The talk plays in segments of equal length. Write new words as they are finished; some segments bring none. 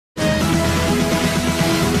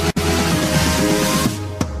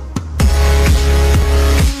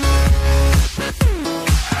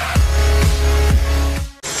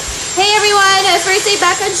first day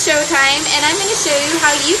back on Showtime, and I'm going to show you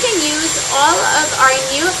how you can use all of our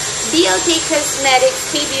new BLK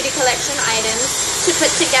Cosmetics K Beauty Collection items to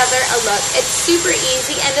put together a look. It's super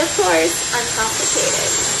easy and, of course,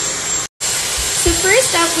 uncomplicated. So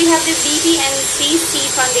first up, we have the BB&CC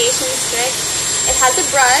foundation stick. It has a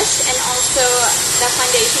brush, and also the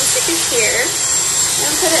foundation stick is here.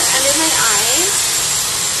 I'm going to put it under my eyes.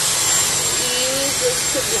 Use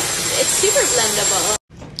this to blend. It's super blendable.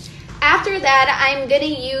 After that, I'm going to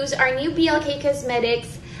use our new BLK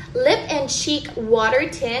Cosmetics Lip and Cheek Water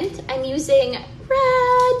Tint. I'm using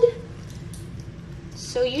red.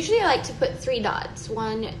 So usually I like to put 3 dots.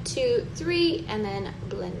 1, 2, 3, and then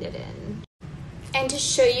blend it in. And to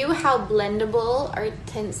show you how blendable our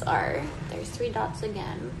tints are, there's 3 dots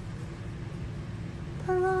again.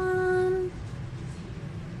 Ta-da!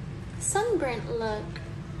 Sunburnt look.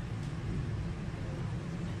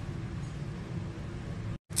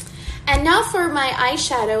 And now for my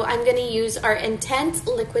eyeshadow, I'm going to use our Intense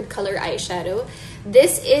Liquid Color Eyeshadow.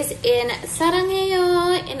 This is in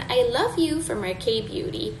Sarangeyo and I Love You from our K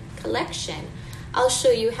Beauty collection. I'll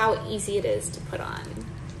show you how easy it is to put on.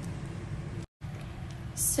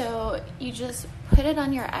 So you just put it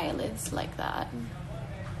on your eyelids like that.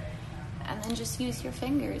 And then just use your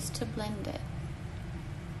fingers to blend it.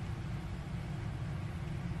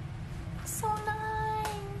 So nice.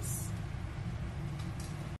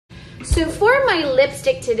 So for my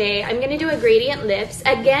lipstick today, I'm going to do a gradient lips.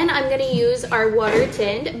 Again, I'm going to use our water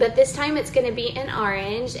tint, but this time it's going to be in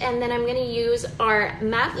orange. And then I'm going to use our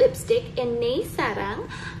matte lipstick in Nay Sarang,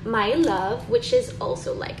 My Love, which is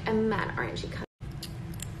also like a matte orangey color.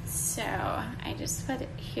 So I just put it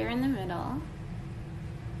here in the middle.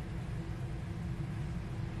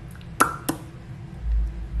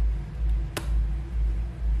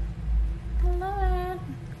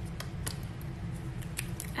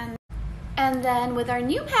 And then with our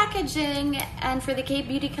new packaging, and for the K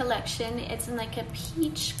Beauty collection, it's in like a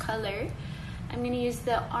peach color. I'm going to use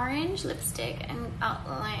the orange lipstick and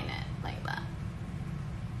outline it like that.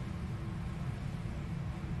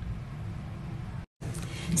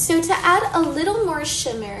 So to add a little more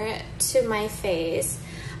shimmer to my face,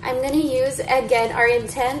 I'm going to use again our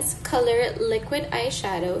Intense Color Liquid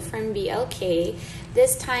Eyeshadow from BLK,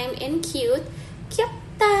 this time in Cute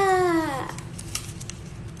Kyopta.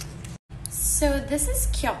 So this is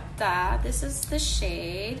Kyopta, this is the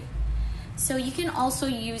shade. So you can also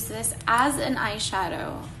use this as an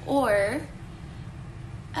eyeshadow or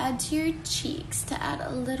add to your cheeks to add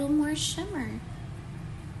a little more shimmer.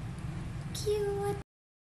 Cute.